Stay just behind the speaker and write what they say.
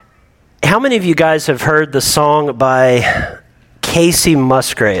How many of you guys have heard the song by Casey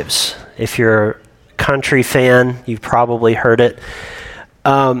Musgraves? If you're a country fan, you've probably heard it.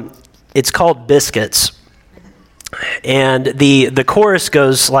 It's called Biscuits. And the chorus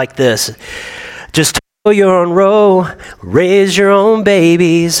goes like this. Just tow your own row, raise your own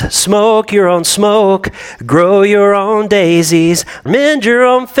babies, smoke your own smoke, grow your own daisies, mend your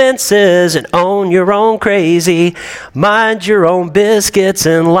own fences and own your own crazy, mind your own biscuits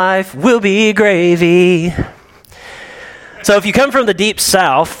and life will be gravy. So if you come from the deep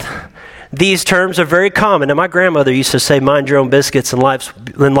south, these terms are very common. And my grandmother used to say, mind your own biscuits and life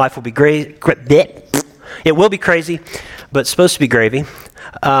will be great. It will be crazy, but it's supposed to be gravy.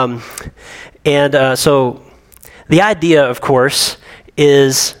 So the idea, of course,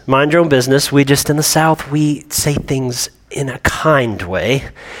 is mind your own business. We just, in the South, we say things in a kind way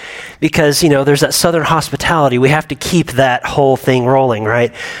because, there's that Southern hospitality. We have to keep that whole thing rolling,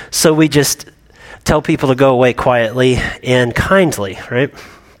 right? So we just tell people to go away quietly and kindly, right?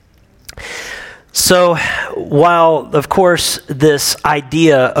 So while, of course, this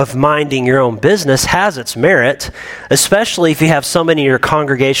idea of minding your own business has its merit, especially if you have somebody in your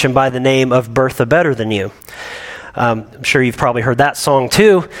congregation by the name of Bertha Better Than You. I'm sure you've probably heard that song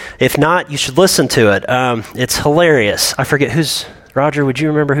too. If not, you should listen to it. It's hilarious. I forget Roger, would you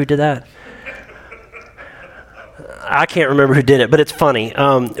remember who did that? I can't remember who did it, but it's funny.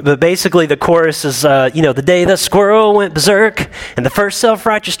 But basically the chorus is, the day the squirrel went berserk in the first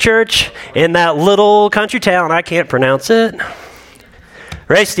self-righteous church in that little country town. I can't pronounce it.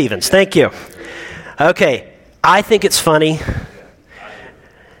 Ray Stevens, thank you. Okay, I think it's funny.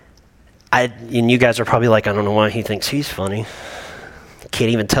 And you guys are probably like, I don't know why he thinks he's funny.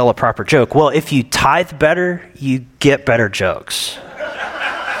 Can't even tell a proper joke. Well, if you tithe better, you get better jokes.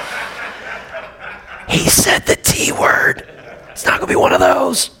 He said the T word. It's not going to be one of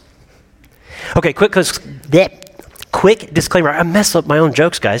those. Okay, quick disclaimer. I mess up my own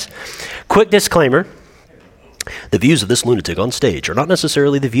jokes, guys. Quick disclaimer. The views of this lunatic on stage are not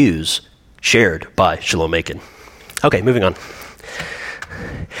necessarily the views shared by Shalom Macon. Okay, moving on.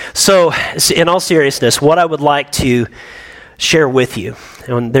 So, in all seriousness, what I would like to share with you,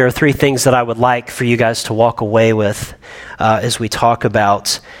 and there are three things that I would like for you guys to walk away with as we talk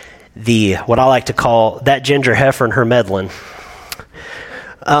about what I like to call that ginger heifer and her Meddlin,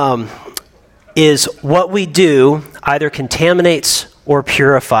 is what we do either contaminates or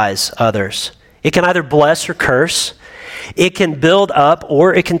purifies others. It can either bless or curse. It can build up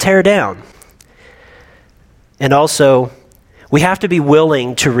or it can tear down. And also, we have to be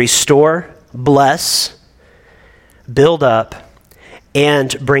willing to restore, bless, build up,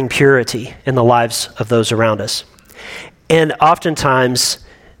 and bring purity in the lives of those around us. And oftentimes,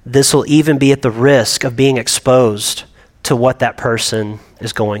 this will even be at the risk of being exposed to what that person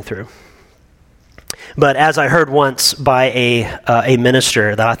is going through. But as I heard once by a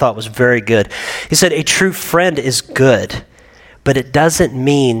minister that I thought was very good, he said, a true friend is good, but it doesn't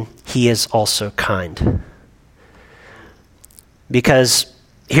mean he is also kind. Because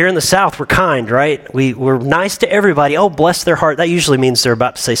here in the South, we're kind, right? We're nice to everybody. Oh, bless their heart. That usually means they're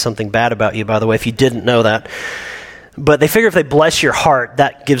about to say something bad about you, by the way, if you didn't know that. But they figure if they bless your heart,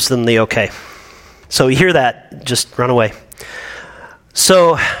 that gives them the okay. So you hear that, just run away.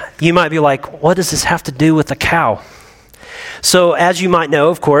 So you might be like, what does this have to do with a cow? So as you might know,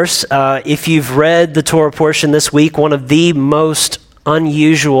 of course, if you've read the Torah portion this week, one of the most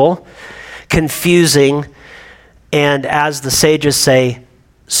unusual, confusing, and as the sages say,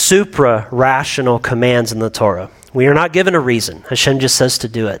 supra-rational commands in the Torah. We are not given a reason. Hashem just says to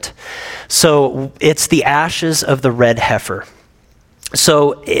do it. So it's the ashes of the red heifer.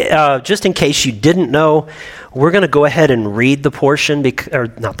 So just in case you didn't know, we're going to go ahead and read the portion, or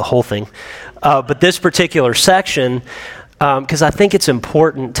not the whole thing, but this particular section, because I think it's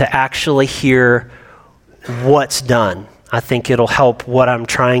important to actually hear what's done. I think it'll help what I'm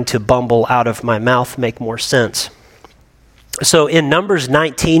trying to bumble out of my mouth make more sense. So in Numbers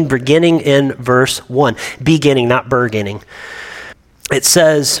 19, beginning in verse 1, beginning, not beginning, it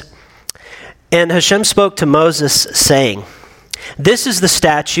says, and Hashem spoke to Moses, saying, this is the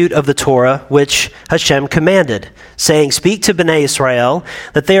statute of the Torah which Hashem commanded, saying, speak to Bnei Israel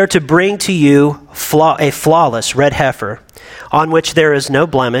that they are to bring to you a flawless red heifer, on which there is no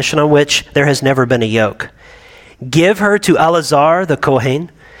blemish and on which there has never been a yoke. Give her to Eleazar the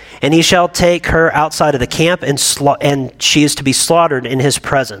Kohen, and he shall take her outside of the camp, and she is to be slaughtered in his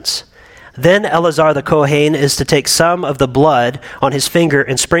presence. Then Eleazar the Kohen is to take some of the blood on his finger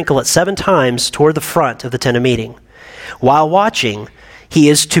and sprinkle it 7 times toward the front of the tent of meeting. While watching, he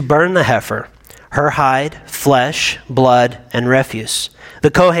is to burn the heifer, her hide, flesh, blood, and refuse.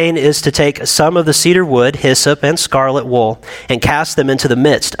 The Kohen is to take some of the cedar wood, hyssop, and scarlet wool, and cast them into the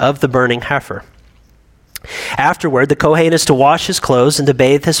midst of the burning heifer. Afterward, the Kohen is to wash his clothes and to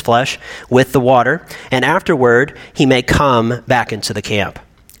bathe his flesh with the water, and afterward he may come back into the camp.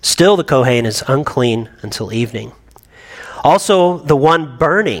 Still the Kohen is unclean until evening. Also, the one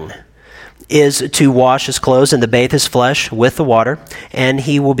burning is to wash his clothes and to bathe his flesh with the water, and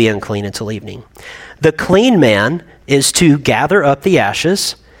he will be unclean until evening. The clean man is to gather up the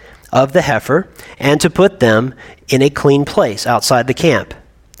ashes of the heifer and to put them in a clean place outside the camp.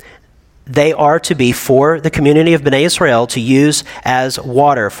 They are to be for the community of Bnei Israel to use as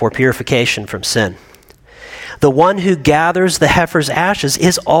water for purification from sin. The one who gathers the heifer's ashes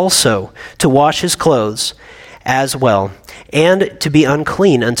is also to wash his clothes as well, and to be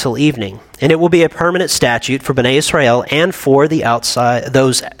unclean until evening. And it will be a permanent statute for Bnei Israel and for the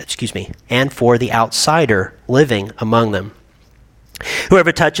outsider living among them.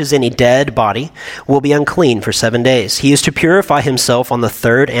 Whoever touches any dead body will be unclean for 7 days. He is to purify himself on the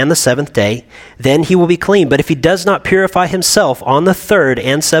third and the seventh day. Then he will be clean. But if he does not purify himself on the third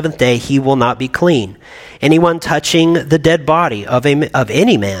and seventh day, he will not be clean. Anyone touching the dead body of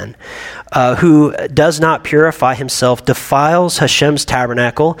any man who does not purify himself defiles Hashem's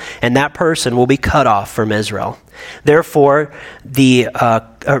tabernacle, and that person will be cut off from Israel. Therefore, because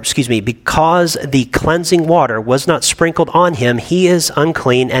the cleansing water was not sprinkled on him, he is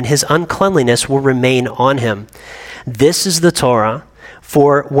unclean, and his uncleanliness will remain on him. This is the Torah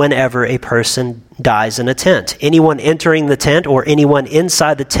for whenever a person dies in a tent. Anyone entering the tent or anyone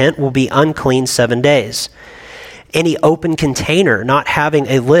inside the tent will be unclean 7 days. Any open container not having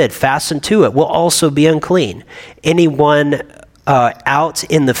a lid fastened to it will also be unclean. Anyone out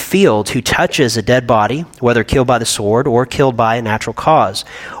in the field who touches a dead body, whether killed by the sword or killed by a natural cause,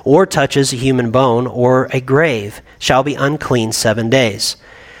 or touches a human bone or a grave, shall be unclean 7 days.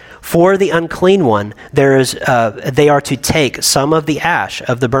 For the unclean one, they are to take some of the ash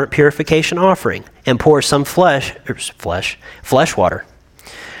of the burnt purification offering and pour some flesh water.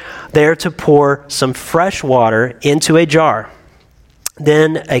 They are to pour some fresh water into a jar.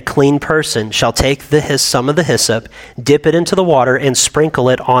 Then a clean person shall take some of the hyssop, dip it into the water, and sprinkle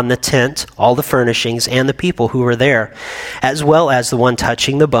it on the tent, all the furnishings, and the people who are there, as well as the one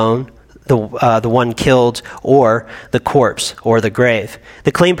touching the bone, the one killed, or the corpse, or the grave.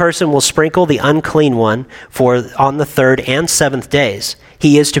 The clean person will sprinkle the unclean one on the third and seventh days.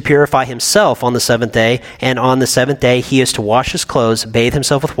 He is to purify himself on the seventh day, and on the seventh day he is to wash his clothes, bathe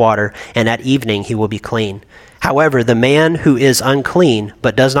himself with water, and at evening he will be clean. However, the man who is unclean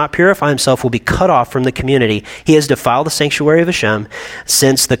but does not purify himself will be cut off from the community. He has defiled the sanctuary of Hashem.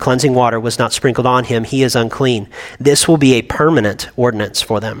 Since the cleansing water was not sprinkled on him, he is unclean. This will be a permanent ordinance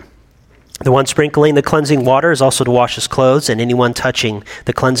for them. The one sprinkling the cleansing water is also to wash his clothes, and anyone touching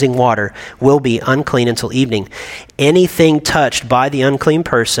the cleansing water will be unclean until evening. Anything touched by the unclean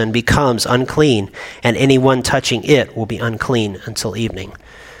person becomes unclean, and anyone touching it will be unclean until evening.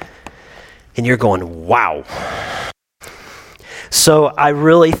 And you're going, wow. So I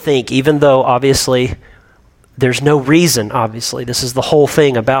really think, even though obviously there's no reason, obviously, this is the whole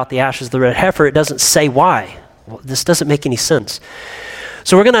thing about the ashes of the red heifer, it doesn't say why. Well, this doesn't make any sense.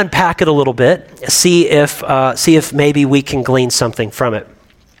 So we're going to unpack it a little bit, see if maybe we can glean something from it.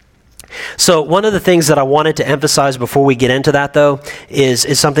 So one of the things that I wanted to emphasize before we get into that, though,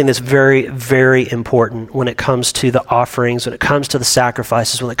 is something that's very, very important when it comes to the offerings, when it comes to the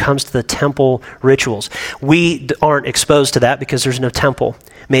sacrifices, when it comes to the temple rituals. We aren't exposed to that because there's no temple.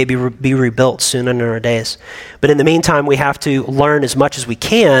 Maybe be rebuilt soon in our days. But in the meantime, we have to learn as much as we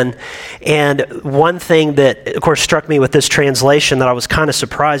can. And one thing that, of course, struck me with this translation that I was kind of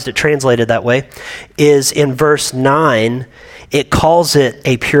surprised it translated that way is in verse 9, it calls it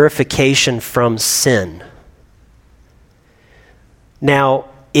a purification from sin. Now,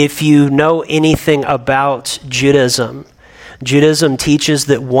 if you know anything about Judaism teaches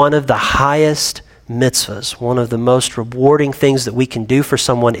that one of the highest mitzvahs, one of the most rewarding things that we can do for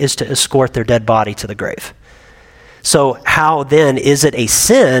someone is to escort their dead body to the grave. So how then is it a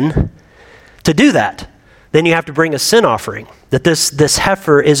sin to do that? Then you have to bring a sin offering, that this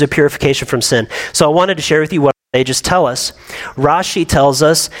heifer is a purification from sin. So I wanted to share with you what they just tell us. Rashi tells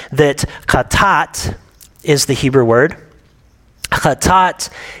us that chatat is the Hebrew word. Chatat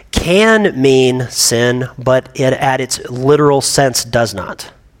can mean sin, but it at its literal sense does not.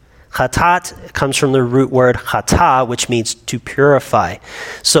 Chatat comes from the root word chata, which means to purify.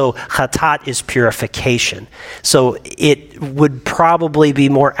 So chatat is purification. So it would probably be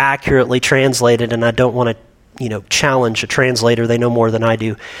more accurately translated, and I don't want to challenge a translator. They know more than I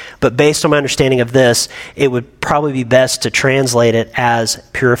do. But based on my understanding of this, it would probably be best to translate it as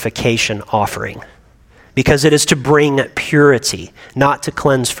purification offering, because it is to bring purity, not to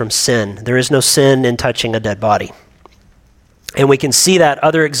cleanse from sin. There is no sin in touching a dead body. And we can see that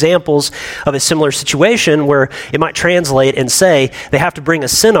other examples of a similar situation where it might translate and say they have to bring a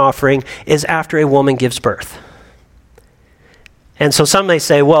sin offering is after a woman gives birth. And so some may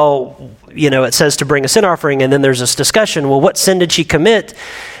say, well, it says to bring a sin offering, and then there's this discussion, well, what sin did she commit?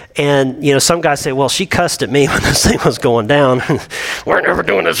 And, some guys say, well, she cussed at me when this thing was going down. We're never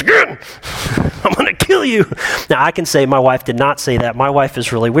doing this again. I'm going to kill you. Now, I can say my wife did not say that. My wife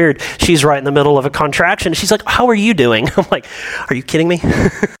is really weird. She's right in the middle of a contraction. She's like, how are you doing? I'm like, are you kidding me?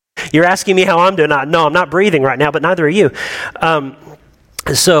 You're asking me how I'm doing. No, I'm not breathing right now, but neither are you.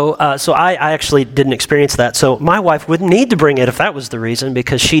 So I actually didn't experience that. So my wife wouldn't need to bring it if that was the reason,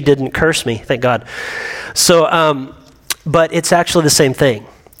 because she didn't curse me, thank God. So, but it's actually the same thing.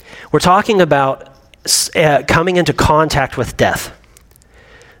 We're talking about coming into contact with death.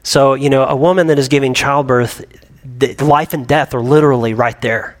 So, a woman that is giving childbirth, life and death are literally right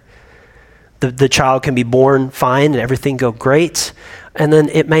there. The child can be born fine and everything go great, and then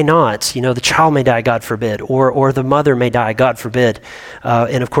it may not. The child may die, God forbid, or the mother may die, God forbid.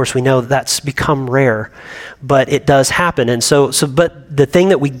 And of course, we know that's become rare, but it does happen. And but the thing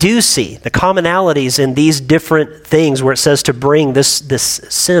that we do see, the commonalities in these different things where it says to bring this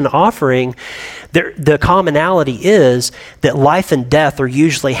sin offering, the commonality is that life and death are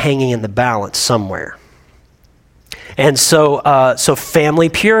usually hanging in the balance somewhere. And so family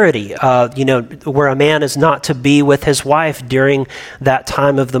purity, where a man is not to be with his wife during that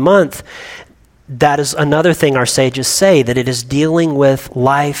time of the month, that is another thing our sages say, that it is dealing with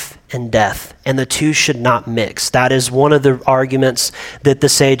life and death, and the two should not mix. That is one of the arguments that the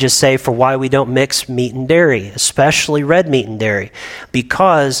sages say for why we don't mix meat and dairy, especially red meat and dairy,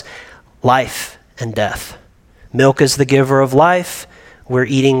 because life and death. Milk is the giver of life. We're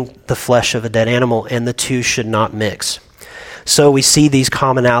eating the flesh of a dead animal, and the two should not mix. So we see these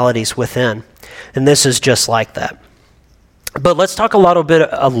commonalities within, and this is just like that. But let's talk a little bit.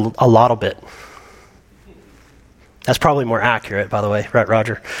 That's probably more accurate, by the way, right,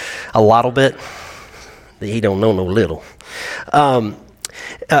 Roger? A little bit. He don't know no little.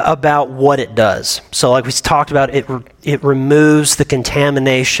 About what it does. So like we talked about, it removes the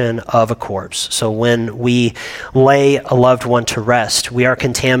contamination of a corpse. So when we lay a loved one to rest, we are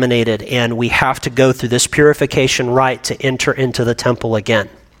contaminated, and we have to go through this purification rite to enter into the temple again.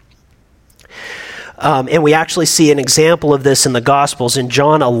 And we actually see an example of this in the Gospels. In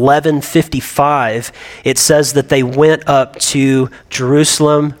John 11:55, it says that they went up to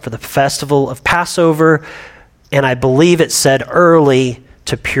Jerusalem for the festival of Passover, and I believe it said early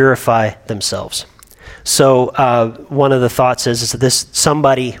to purify themselves. So one of the thoughts is that this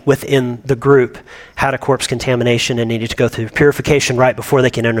somebody within the group had a corpse contamination and needed to go through purification right before they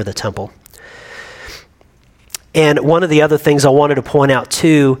can enter the temple. And one of the other things I wanted to point out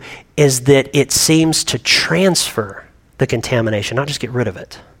too is that it seems to transfer the contamination, not just get rid of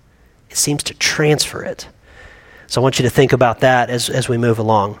it. It seems to transfer it. So I want you to think about that as we move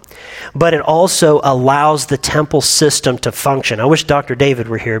along. But it also allows the temple system to function. I wish Dr. David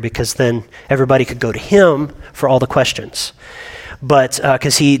were here, because then everybody could go to him for all the questions. But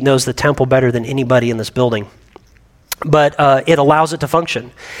because he knows the temple better than anybody in this building. But it allows it to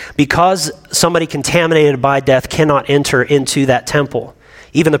function. Because somebody contaminated by death cannot enter into that temple.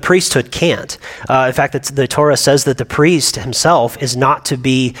 Even the priesthood can't. In fact, the Torah says that the priest himself is not to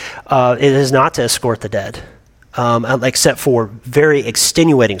escort the dead. Except for very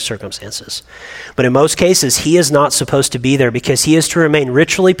extenuating circumstances. But in most cases, he is not supposed to be there, because he is to remain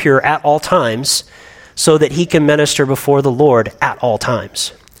ritually pure at all times so that he can minister before the Lord at all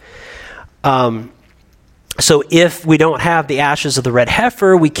times. So if we don't have the ashes of the red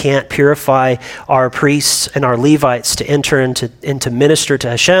heifer, we can't purify our priests and our Levites to enter into minister to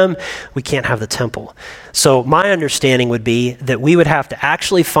Hashem. We can't have the temple. So my understanding would be that we would have to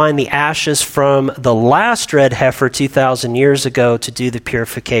actually find the ashes from the last red heifer 2,000 years ago to do the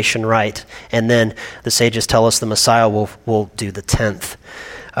purification rite. And then the sages tell us the Messiah will do the 10th.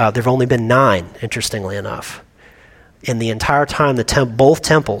 There have only been 9, interestingly enough. In the entire time, both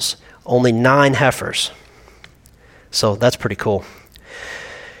temples, only 9 heifers. So that's pretty cool.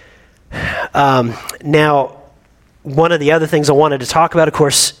 Now, one of the other things I wanted to talk about, of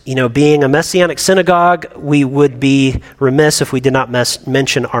course, being a Messianic synagogue, we would be remiss if we did not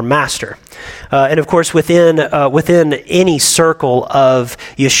mention our master. And of course, within any circle of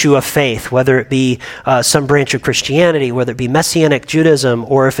Yeshua faith, whether it be some branch of Christianity, whether it be Messianic Judaism,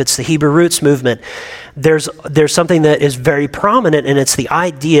 or if it's the Hebrew roots movement, there's something that is very prominent, and it's the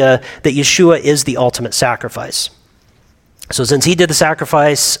idea that Yeshua is the ultimate sacrifice. So since he did the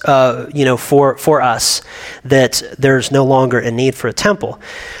sacrifice, for us, that there's no longer a need for a temple.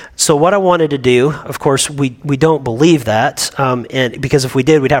 So what I wanted to do, of course, we don't believe that, and because if we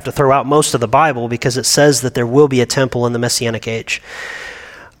did, we'd have to throw out most of the Bible because it says that there will be a temple in the Messianic age.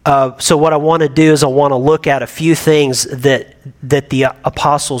 So what I want to do is I want to look at a few things that the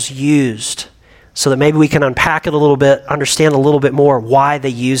apostles used, so that maybe we can unpack it a little bit, understand a little bit more why they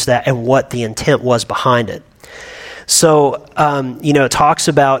used that and what the intent was behind it. So, it talks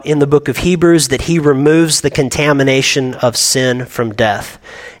about in the book of Hebrews that he removes the contamination of sin from death.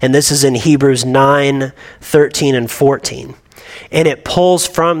 And this is in Hebrews 9, 13, and 14. And it pulls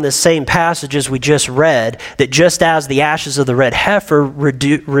from the same passages we just read, that just as the ashes of the red heifer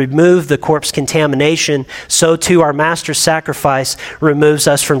remove the corpse contamination, so too our master's sacrifice removes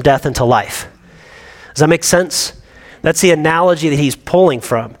us from death into life. Does that make sense? That's the analogy that he's pulling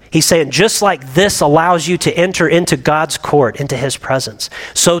from. He's saying just like this allows you to enter into God's court, into his presence,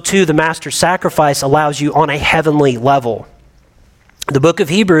 so too the master's sacrifice allows you on a heavenly level. The book of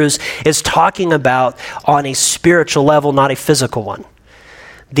Hebrews is talking about on a spiritual level, not a physical one.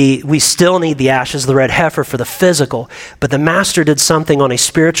 We still need the ashes of the red heifer for the physical, but the master did something on a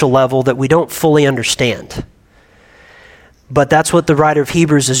spiritual level that we don't fully understand. But that's what the writer of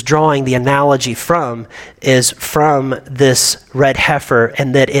Hebrews is drawing the analogy from, is from this red heifer,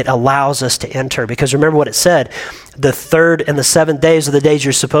 and that it allows us to enter. Because remember what it said, the third and the seventh days are the days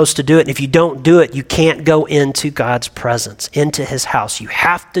you're supposed to do it. And if you don't do it, you can't go into God's presence, into his house. You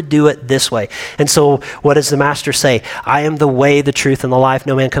have to do it this way. And so what does the master say? I am the way, the truth, and the life.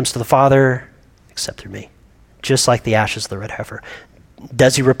 No man comes to the Father except through me. Just like the ashes of the red heifer.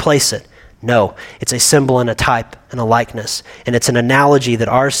 Does he replace it? No, it's a symbol and a type and a likeness. And it's an analogy that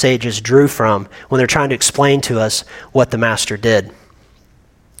our sages drew from when they're trying to explain to us what the master did.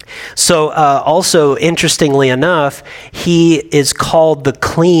 So also, interestingly enough, he is called the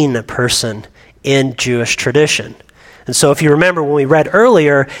clean person in Jewish tradition. And so if you remember when we read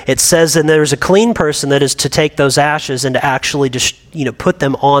earlier, it says that there's a clean person that is to take those ashes and to actually just, put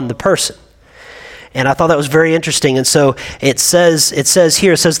them on the person. And I thought that was very interesting. And so it says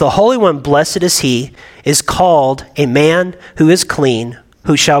here, the Holy One, blessed is he, is called a man who is clean,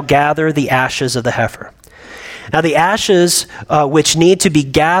 who shall gather the ashes of the heifer. Now the ashes which need to be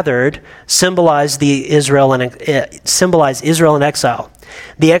gathered symbolize Israel in exile.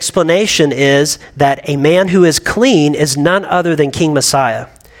 The explanation is that a man who is clean is none other than King Messiah.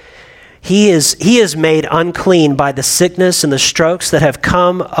 He is made unclean by the sickness and the strokes that have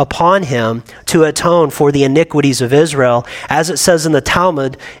come upon him to atone for the iniquities of Israel, as it says in the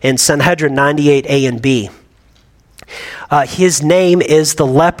Talmud in Sanhedrin 98a and b. His name is the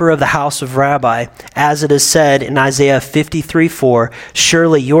leper of the house of Rabbi, as it is said in Isaiah 53:4,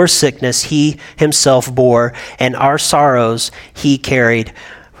 surely your sickness he himself bore, and our sorrows he carried.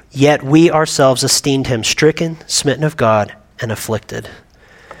 Yet we ourselves esteemed him stricken, smitten of God, and afflicted.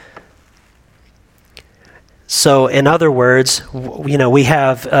 So, in other words, we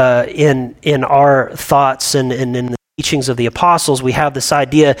have in our thoughts and in the teachings of the apostles, we have this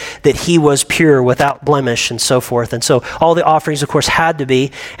idea that he was pure, without blemish, and so forth. And so, all the offerings, of course, had to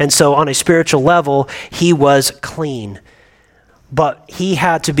be. And so, on a spiritual level, he was clean. But he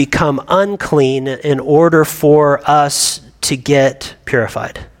had to become unclean in order for us to get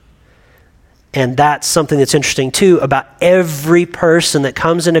purified. And that's something that's interesting too about every person that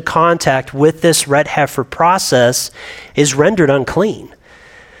comes into contact with this red heifer process is rendered unclean.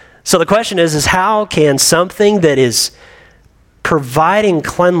 So the question is how can something that is providing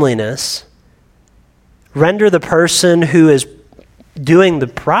cleanliness render the person who is doing the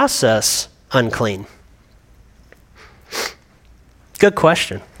process unclean? Good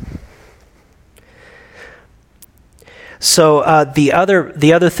question. So the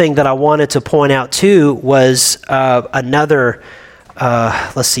other thing that I wanted to point out too was another.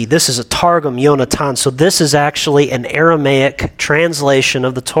 This is a Targum Yonatan. So this is actually an Aramaic translation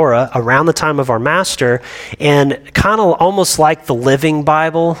of the Torah around the time of our master, and kind of almost like the Living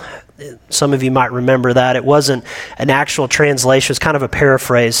Bible. Some of you might remember that. It wasn't an actual translation. It was kind of a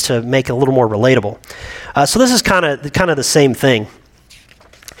paraphrase to make it a little more relatable. So this is kind of the same thing.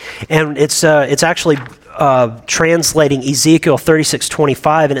 And it's actually translating Ezekiel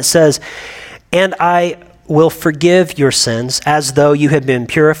 36:25, and it says, "And I will forgive your sins, as though you had been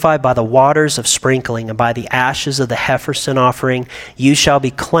purified by the waters of sprinkling and by the ashes of the heifer sin offering. You shall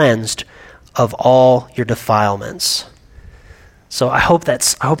be cleansed of all your defilements. So I hope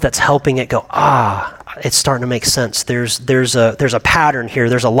that's helping it go, it's starting to make sense. There's a pattern here.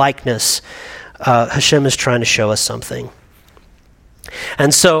 There's a likeness. Hashem is trying to show us something.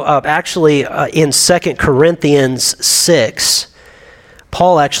 And so in 2 Corinthians 6,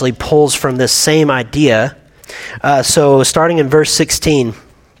 Paul actually pulls from this same idea. So starting in verse 16,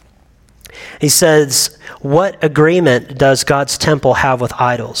 he says, "What agreement does God's temple have with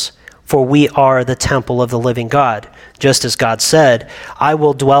idols? For we are the temple of the living God. Just as God said, I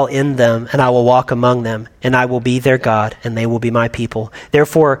will dwell in them, and I will walk among them, and I will be their God, and they will be my people.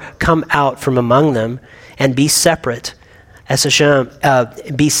 Therefore, come out from among them, and be separate, as Hashem,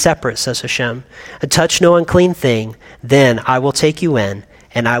 says Hashem. And touch no unclean thing. Then I will take you in,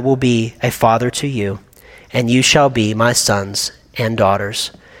 and I will be a father to you, and you shall be my sons and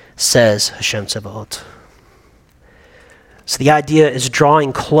daughters, says Hashem Tzebaot." So the idea is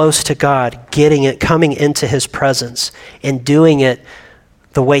drawing close to God, getting it, coming into his presence, and doing it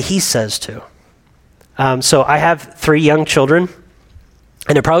the way he says to. So I have 3 young children,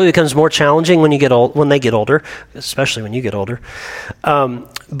 and it probably becomes more challenging when they get older, especially when you get older.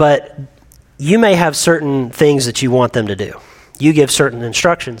 But you may have certain things that you want them to do. You give certain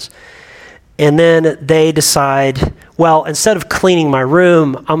instructions. And then they decide, well, instead of cleaning my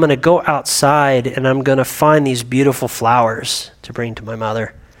room, I'm going to go outside and I'm going to find these beautiful flowers to bring to my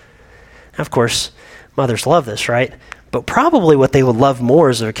mother. Of course, mothers love this, right? But probably what they would love more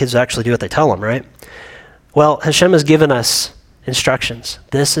is their kids actually do what they tell them, right? Well, Hashem has given us instructions.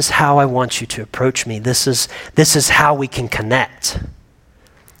 This is how I want you to approach me. This is how we can connect.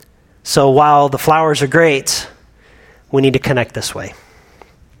 So while the flowers are great, we need to connect this way.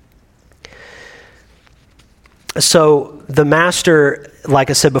 So the master, like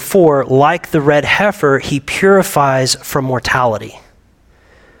I said before, like the red heifer, he purifies from mortality.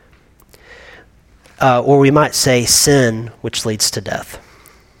 Or we might say sin, which leads to death.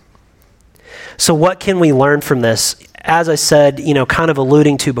 So what can we learn from this? As I said, kind of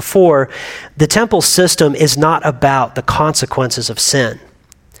alluding to before, the temple system is not about the consequences of sin.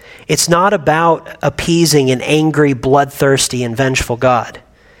 It's not about appeasing an angry, bloodthirsty, and vengeful God.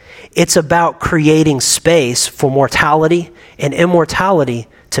 It's about creating space for mortality and immortality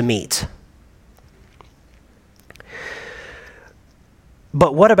to meet.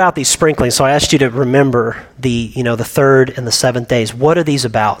 But what about these sprinklings? So I asked you to remember the third and the seventh days. What are these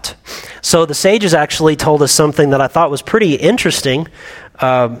about? So the sages actually told us something that I thought was pretty interesting.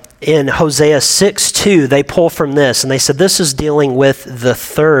 In Hosea 6:2, they pull from this, and they said this is dealing with the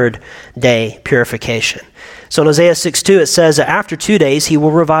third day purification. So in Hosea 6:2, it says that after 2 days, he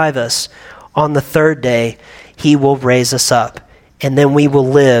will revive us. On the third day, he will raise us up, and then we will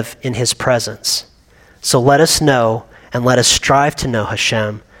live in his presence. So let us know, and let us strive to know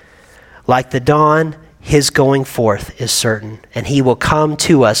Hashem. Like the dawn, his going forth is certain, and he will come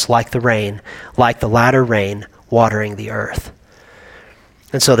to us like the latter rain, watering the earth.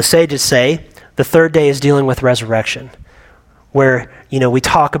 And so the sages say the third day is dealing with resurrection, where, we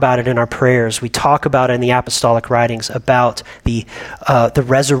talk about it in our prayers. We talk about it in the apostolic writings about the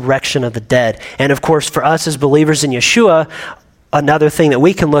resurrection of the dead. And of course, for us as believers in Yeshua, another thing that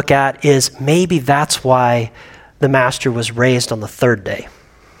we can look at is maybe that's why the Master was raised on the third day.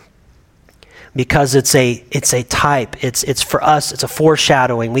 Because it's a type. It's for us, it's a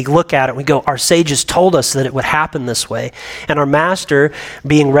foreshadowing. We look at it and we go, our sages told us that it would happen this way. And our Master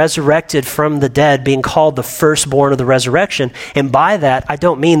being resurrected from the dead, being called the firstborn of the resurrection. And by that, I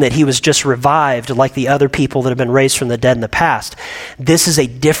don't mean that he was just revived like the other people that have been raised from the dead in the past. This is a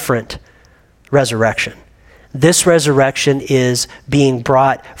different resurrection. This resurrection is being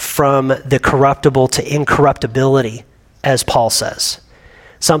brought from the corruptible to incorruptibility, as Paul says.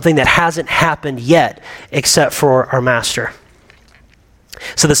 Something that hasn't happened yet except for our Master.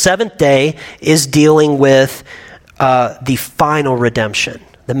 So the seventh day is dealing with the final redemption,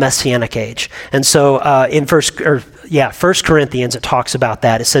 the Messianic age. And so in 1 Corinthians, it talks about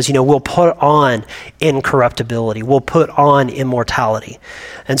that. It says, we'll put on incorruptibility. We'll put on immortality.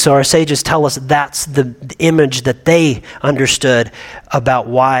 And so our sages tell us that's the image that they understood about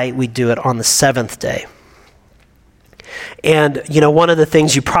why we do it on the seventh day. And, one of the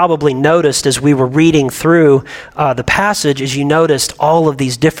things you probably noticed as we were reading through the passage is you noticed all of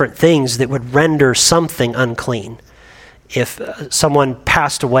these different things that would render something unclean. If someone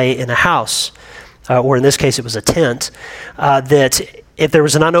passed away in a house, or in this case it was a tent, that if there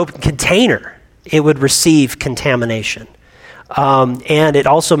was an unopened container, it would receive contamination. And it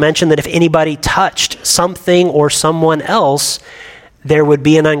also mentioned that if anybody touched something or someone else, there would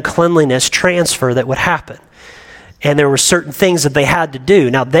be an uncleanliness transfer that would happen. And there were certain things that they had to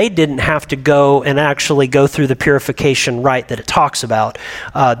do. Now, they didn't have to go and actually go through the purification rite that it talks about.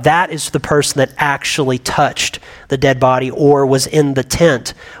 That is the person that actually touched the dead body or was in the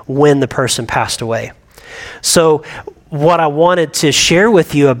tent when the person passed away. So what I wanted to share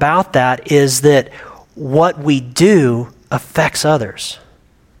with you about that is that what we do affects others.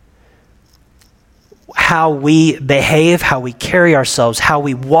 How we behave, how we carry ourselves, how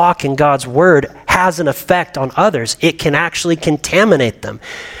we walk in God's word has an effect on others. It can actually contaminate them.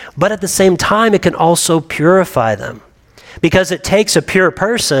 But at the same time, it can also purify them. Because it takes a pure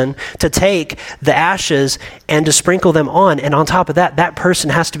person to take the ashes and to sprinkle them on. And on top of that, that person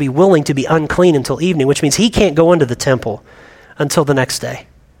has to be willing to be unclean until evening, which means he can't go into the temple until the next day.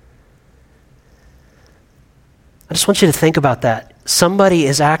 I just want you to think about that. Somebody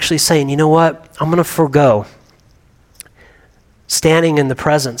is actually saying, you know what? I'm going to forego standing in the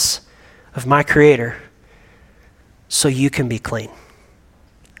presence of my Creator so you can be clean.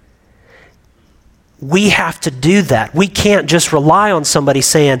 We have to do that. We can't just rely on somebody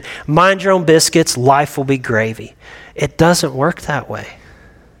saying, mind your own biscuits, life will be gravy. It doesn't work that way.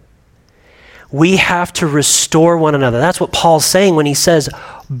 We have to restore one another. That's what Paul's saying when he says,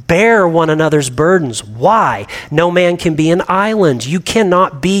 bear one another's burdens. Why? No man can be an island. You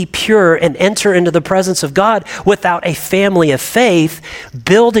cannot be pure and enter into the presence of God without a family of faith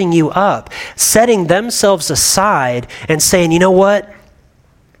building you up, setting themselves aside and saying, you know what?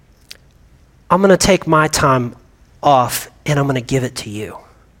 I'm going to take my time off and I'm going to give it to you.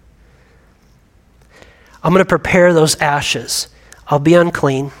 I'm going to prepare those ashes. I'll be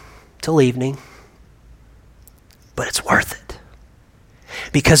unclean till evening, but it's worth it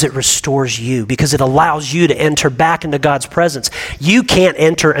because it restores you, because it allows you to enter back into God's presence. You can't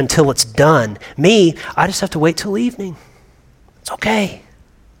enter until it's done. Me, I just have to wait till evening. It's okay.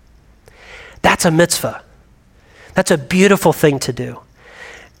 That's a mitzvah. That's a beautiful thing to do.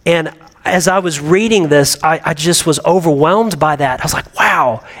 And as I was reading this, I just was overwhelmed by that. I was like,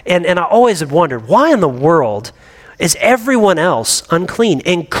 wow. And I always had wondered, why in the world is everyone else unclean,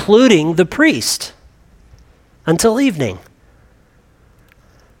 including the priest, until evening?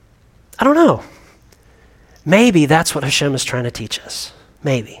 I don't know. Maybe that's what Hashem is trying to teach us.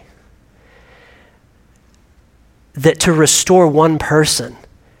 Maybe. That to restore one person,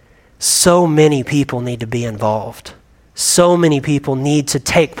 so many people need to be involved. So many people need to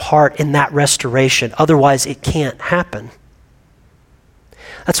take part in that restoration. Otherwise, it can't happen.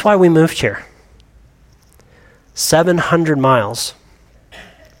 That's why we moved here. 700 miles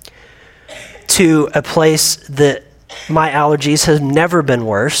to a place that my allergies have never been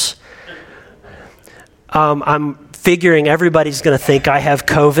worse. I'm figuring everybody's going to think I have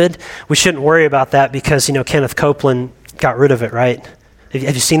COVID. We shouldn't worry about that because, Kenneth Copeland got rid of it, right? Have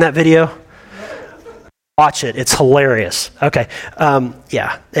you seen that video? Watch it. It's hilarious. Okay.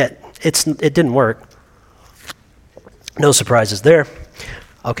 It didn't work. No surprises there.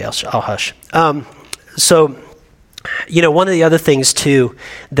 Okay, I'll hush. One of the other things, too,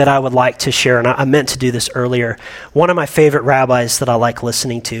 that I would like to share, and I meant to do this earlier, one of my favorite rabbis that I like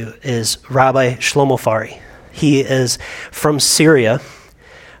listening to is Rabbi Shlomo Fari. He is from Syria,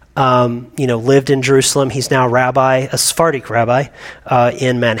 lived in Jerusalem. He's now a Sephardic rabbi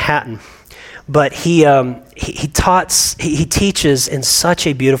in Manhattan. But he teaches in such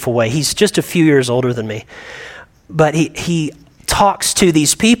a beautiful way. He's just a few years older than me. But he talks to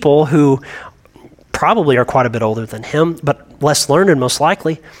these people who probably are quite a bit older than him, but less learned most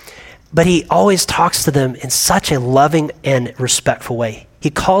likely. But he always talks to them in such a loving and respectful way. He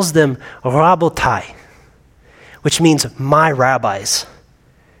calls them Rabotai, which means my rabbis.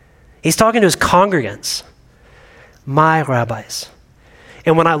 He's talking to his congregants, my rabbis.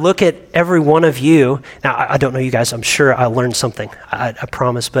 And when I look at every one of you, now I don't know you guys, I'm sure I learned something, I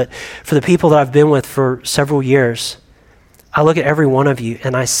promise, but for the people that I've been with for several years, I look at every one of you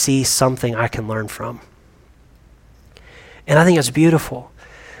and I see something I can learn from. And I think it's beautiful.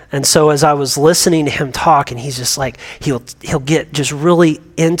 And so as I was listening to him talk, and he's just like, he'll get just really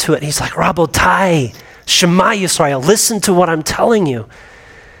into it. And he's like, Rabotai, Shema Yisrael, listen to what I'm telling you.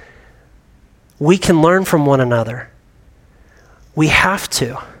 We can learn from one another. We have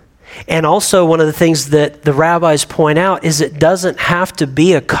to. And also one of the things that the rabbis point out is it doesn't have to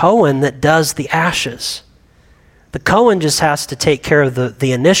be a Kohen that does the ashes. The Kohen just has to take care of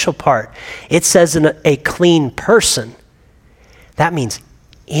the initial part. It says a clean person. That means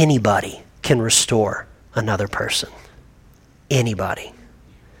anybody can restore another person. Anybody.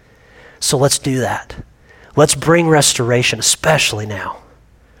 So let's do that. Let's bring restoration, especially now,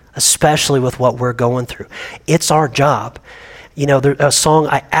 especially with what we're going through. It's our job. You know, a song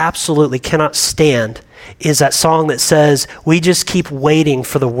I absolutely cannot stand is that song that says, we just keep waiting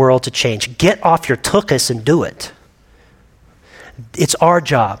for the world to change. Get off your tuchus and do it. It's our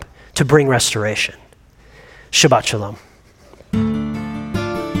job to bring restoration. Shabbat shalom.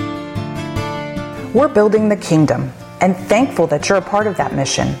 We're building the kingdom and thankful that you're a part of that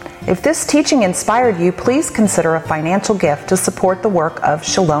mission. If this teaching inspired you, please consider a financial gift to support the work of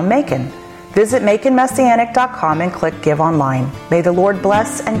Shalom Macon. Visit MaconMessianic.com and click Give Online. May the Lord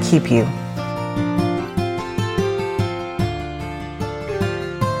bless and keep you.